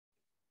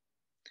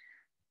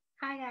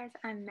Hi guys,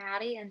 I'm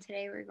Maddie and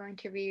today we're going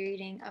to be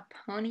reading A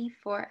Pony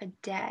for a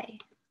Day.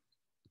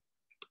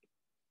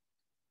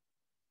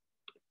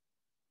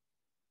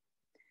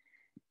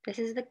 This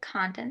is the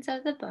contents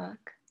of the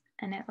book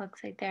and it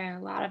looks like there are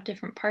a lot of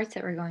different parts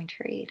that we're going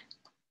to read.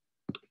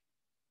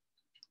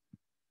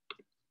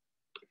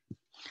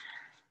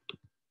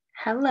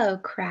 Hello,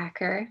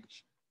 Cracker.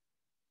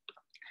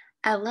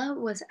 Ella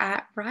was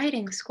at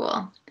riding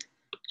school.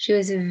 She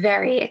was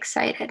very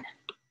excited.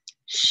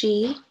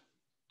 She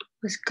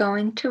was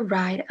going to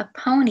ride a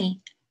pony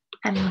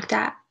and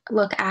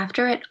look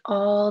after it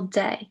all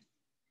day.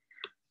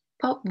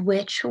 But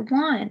which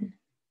one?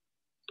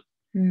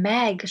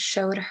 Meg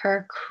showed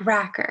her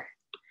Cracker.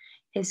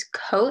 His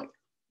coat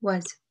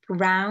was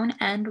brown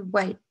and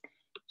white.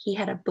 He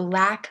had a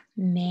black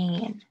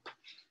mane.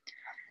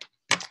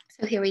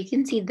 So here we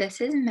can see this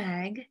is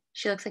Meg.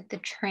 She looks like the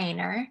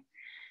trainer.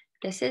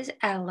 This is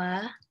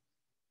Ella.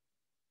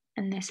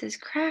 And this is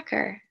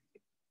Cracker.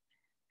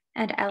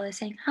 And Ella's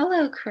saying,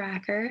 hello,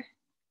 Cracker.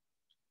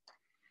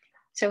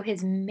 So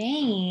his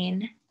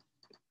mane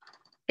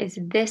is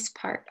this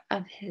part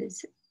of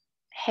his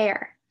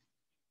hair.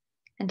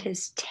 And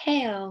his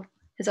tail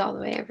is all the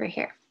way over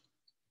here.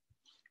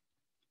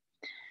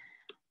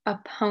 A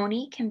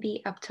pony can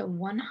be up to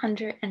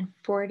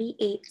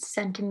 148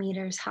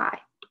 centimeters high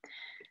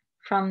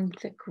from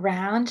the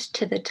ground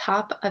to the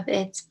top of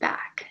its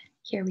back.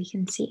 Here we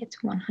can see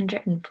it's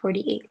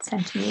 148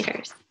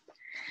 centimeters.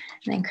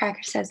 And then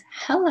Cracker says,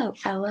 hello,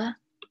 Ella.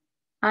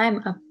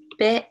 I'm a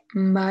bit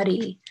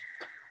muddy.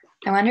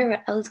 I wonder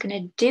what Ella's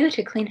going to do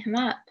to clean him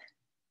up.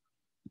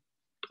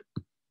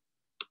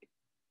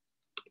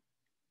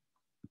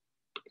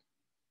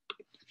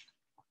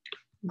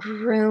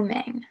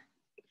 Grooming.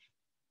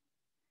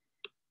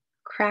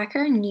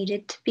 Cracker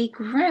needed to be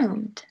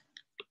groomed.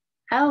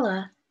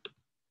 Ella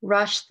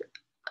brushed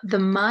the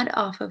mud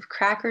off of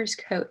Cracker's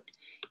coat.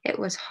 It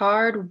was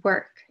hard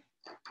work.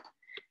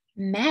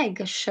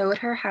 Meg showed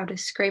her how to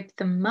scrape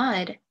the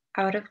mud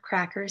out of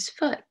Cracker's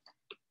foot.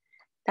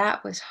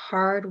 That was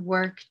hard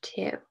work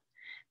too,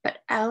 but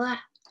Ella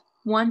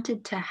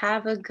wanted to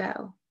have a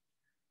go.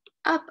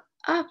 Up,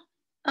 up,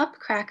 up,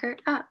 Cracker,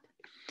 up.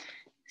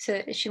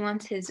 So she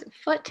wants his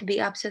foot to be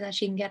up so that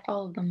she can get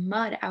all of the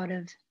mud out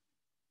of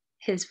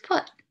his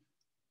foot.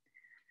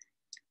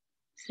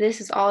 So this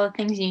is all the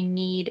things you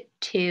need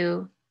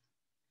to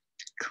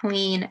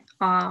clean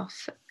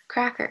off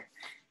Cracker.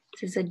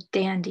 This is a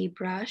dandy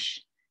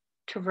brush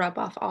to rub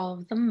off all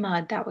of the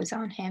mud that was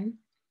on him,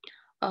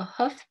 a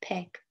hoof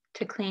pick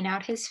to clean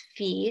out his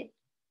feet.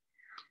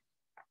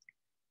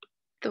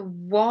 The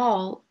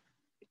wall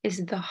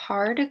is the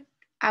hard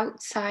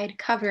outside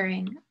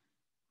covering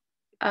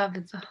of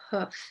the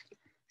hoof.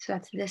 So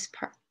that's this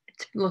part.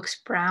 It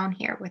looks brown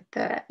here with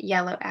the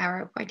yellow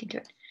arrow pointing to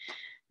it.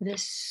 The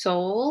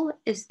sole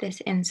is this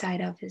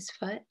inside of his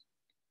foot,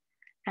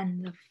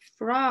 and the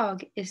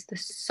frog is the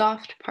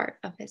soft part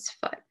of his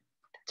foot.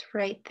 That's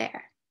right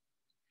there.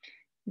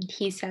 And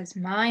he says,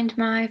 mind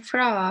my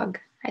frog.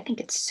 I think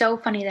it's so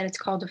funny that it's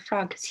called a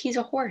frog because he's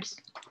a horse.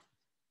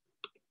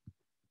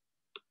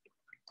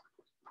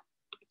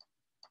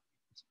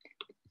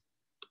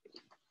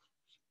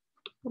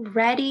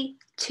 Ready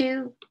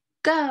to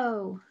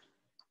go.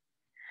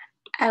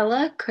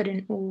 Ella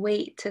couldn't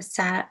wait to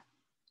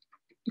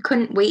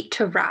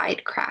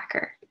ride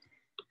Cracker.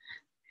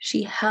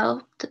 She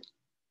helped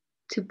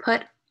to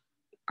put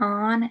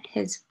on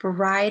his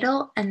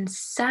bridle and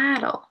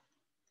saddle.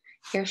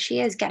 Here she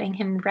is getting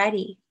him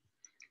ready.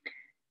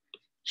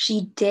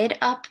 She did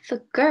up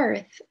the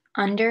girth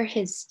under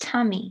his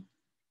tummy.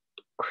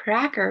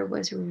 Cracker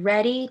was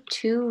ready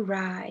to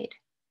ride.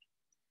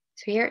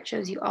 So here it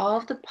shows you all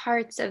of the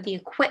parts of the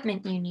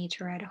equipment you need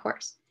to ride a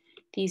horse.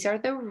 These are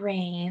the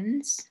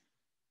reins.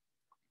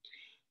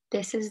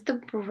 This is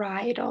the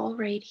bridle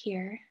right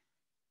here.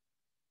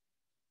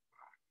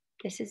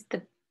 This is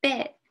the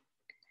bit.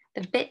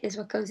 The bit is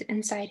what goes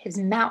inside his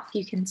mouth.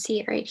 You can see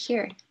it right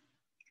here. It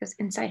goes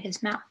inside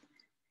his mouth.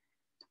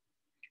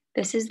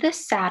 This is the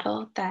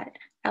saddle that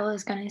Ella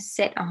is going to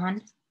sit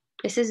on.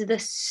 This is the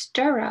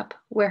stirrup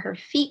where her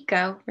feet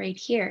go right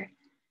here.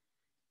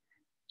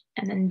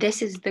 And then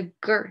this is the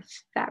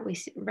girth that we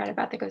read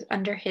about that goes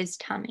under his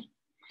tummy.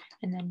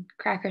 And then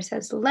Cracker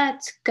says,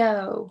 let's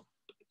go.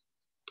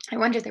 I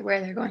wonder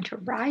where they're going to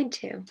ride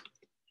to.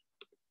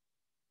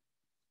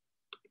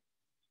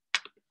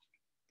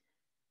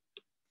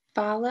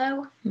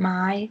 Follow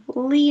my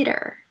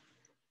leader.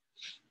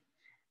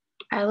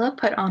 Ella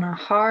put on a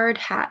hard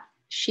hat.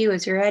 She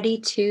was ready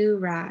to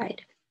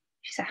ride.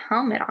 She's a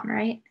helmet on,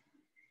 right?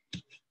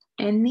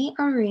 In the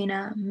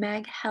arena,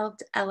 Meg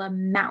helped Ella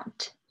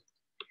mount.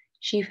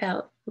 She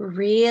felt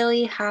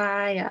really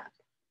high up.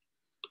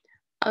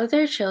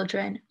 Other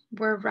children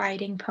were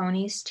riding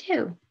ponies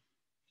too.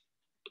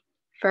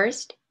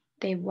 First,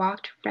 they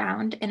walked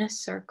round in a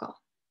circle.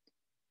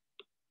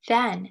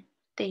 Then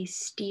they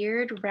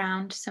steered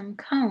round some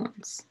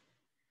cones.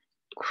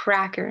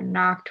 Cracker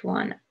knocked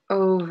one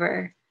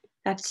over.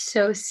 That's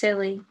so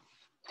silly.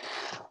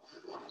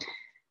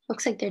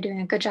 Looks like they're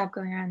doing a good job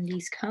going around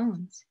these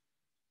cones.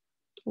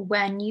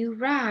 When you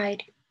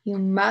ride, you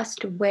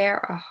must wear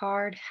a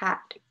hard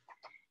hat.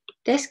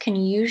 This can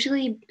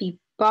usually be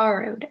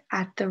borrowed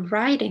at the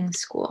riding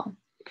school,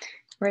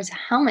 or as a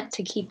helmet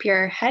to keep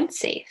your head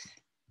safe.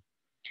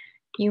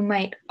 You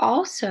might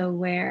also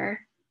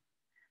wear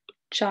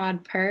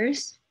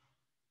jodhpurs,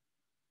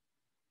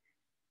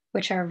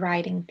 which are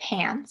riding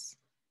pants,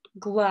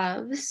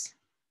 gloves,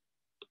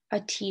 a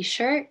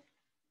t-shirt,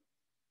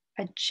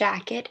 a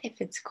jacket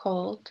if it's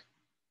cold,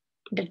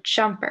 and a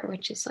jumper,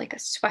 which is like a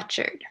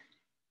sweatshirt.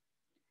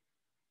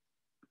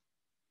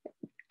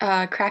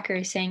 Cracker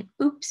is saying,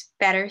 oops,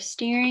 better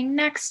steering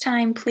next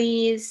time,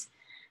 please,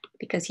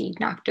 because he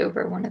knocked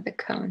over one of the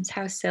cones.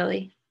 How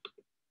silly.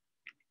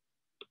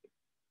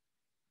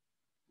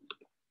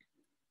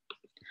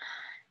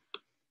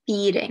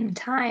 Feeding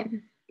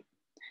time.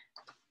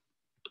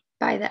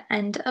 By the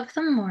end of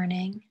the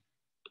morning,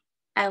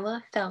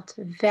 Ella felt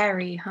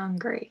very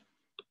hungry.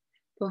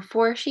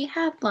 Before she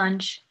had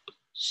lunch,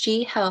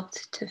 she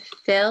helped to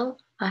fill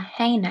a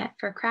hay net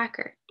for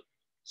Cracker.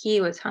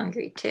 He was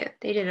hungry too.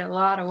 They did a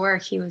lot of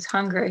work. He was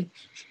hungry.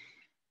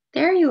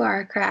 There you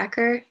are,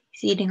 Cracker.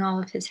 He's eating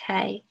all of his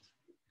hay.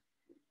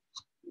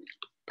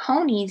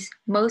 Ponies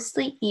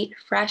mostly eat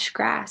fresh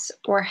grass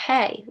or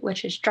hay,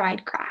 which is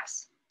dried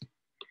grass.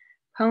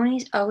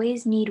 Ponies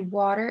always need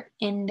water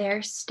in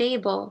their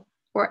stable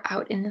or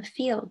out in the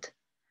field.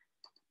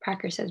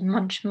 Cracker says,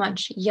 munch,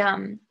 munch,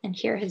 yum. And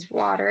here his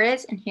water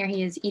is, and here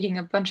he is eating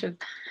a bunch of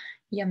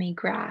yummy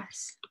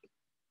grass.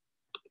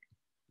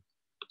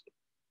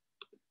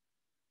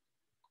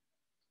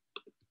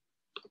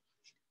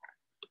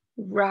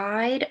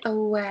 Ride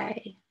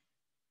away.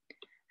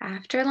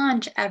 After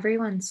lunch,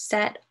 everyone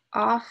set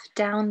off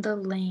down the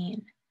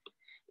lane.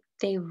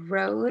 They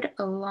rode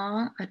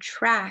along a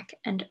track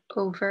and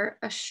over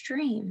a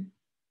stream.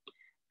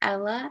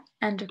 Ella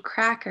and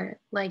Cracker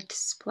liked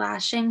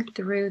splashing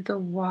through the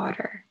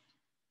water.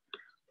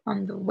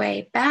 On the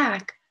way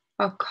back,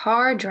 a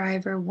car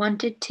driver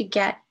wanted to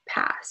get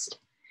past.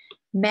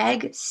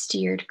 Meg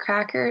steered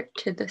Cracker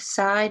to the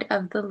side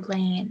of the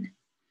lane.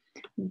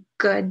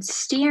 Good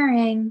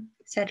steering,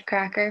 said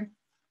Cracker.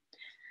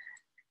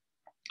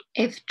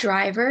 If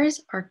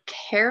drivers are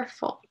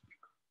careful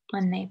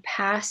when they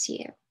pass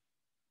you,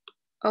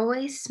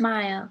 always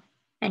smile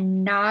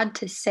and nod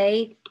to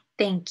say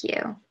thank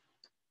you.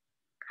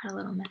 Got a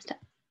little messed up.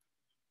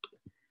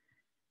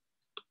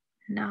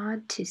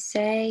 Nod to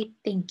say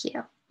thank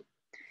you.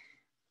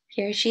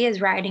 Here she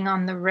is riding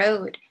on the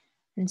road.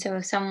 And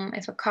so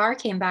if a car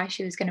came by,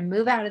 she was going to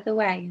move out of the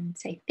way and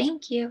say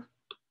thank you.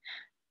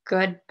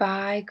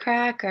 Goodbye,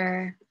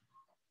 Cracker.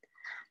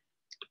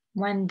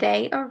 When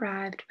they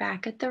arrived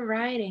back at the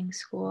riding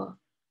school,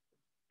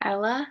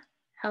 Ella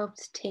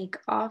helped take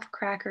off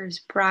Cracker's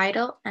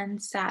bridle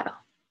and saddle.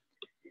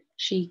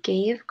 She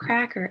gave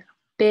Cracker a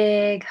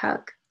big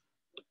hug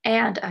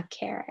and a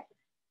carrot.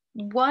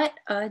 What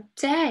a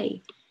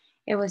day!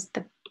 It was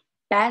the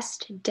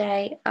best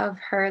day of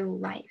her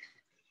life.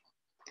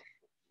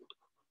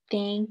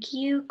 Thank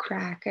you,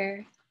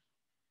 Cracker.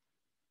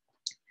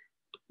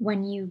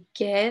 When you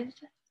give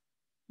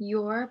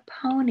your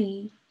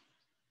pony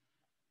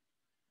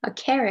a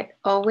carrot,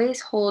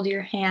 always hold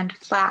your hand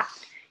flat.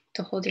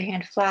 To hold your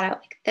hand flat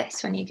out like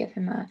this when you give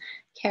him a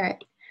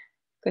carrot.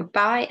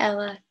 Goodbye,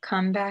 Ella.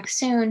 Come back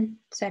soon,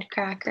 said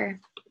Cracker.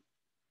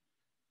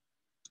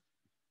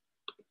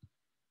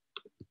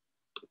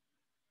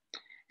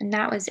 And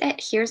that was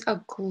it. Here's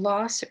a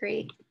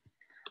glossary.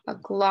 A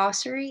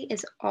glossary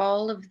is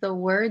all of the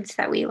words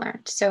that we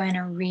learned. So an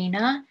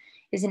arena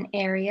is an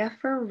area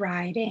for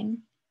riding.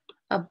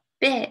 A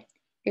bit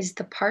is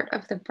the part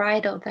of the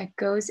bridle that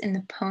goes in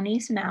the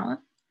pony's mouth.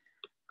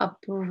 A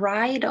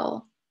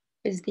bridle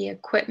is the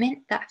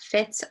equipment that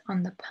fits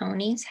on the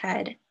pony's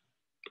head.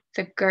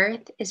 The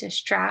girth is a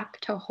strap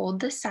to hold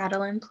the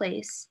saddle in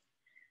place.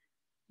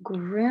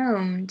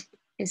 Groomed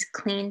is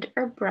cleaned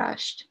or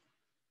brushed.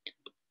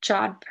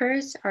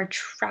 Jodhpurs are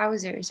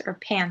trousers or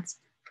pants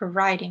for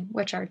riding,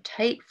 which are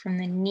tight from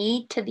the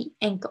knee to the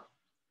ankle.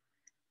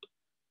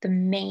 The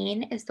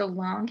mane is the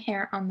long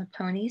hair on the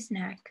pony's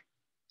neck.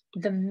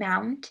 To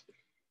mount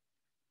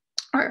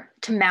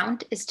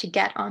is to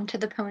get onto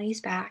the pony's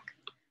back.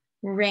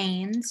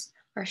 Reins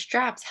are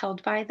straps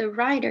held by the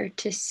rider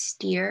to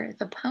steer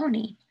the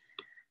pony.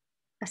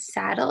 A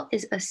saddle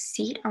is a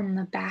seat on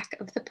the back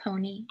of the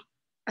pony.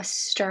 A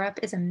stirrup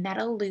is a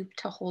metal loop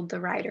to hold the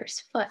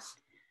rider's foot.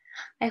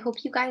 I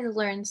hope you guys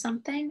learned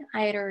something.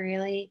 I had a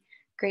really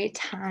great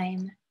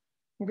time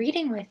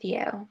reading with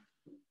you.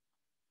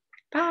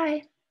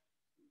 Bye.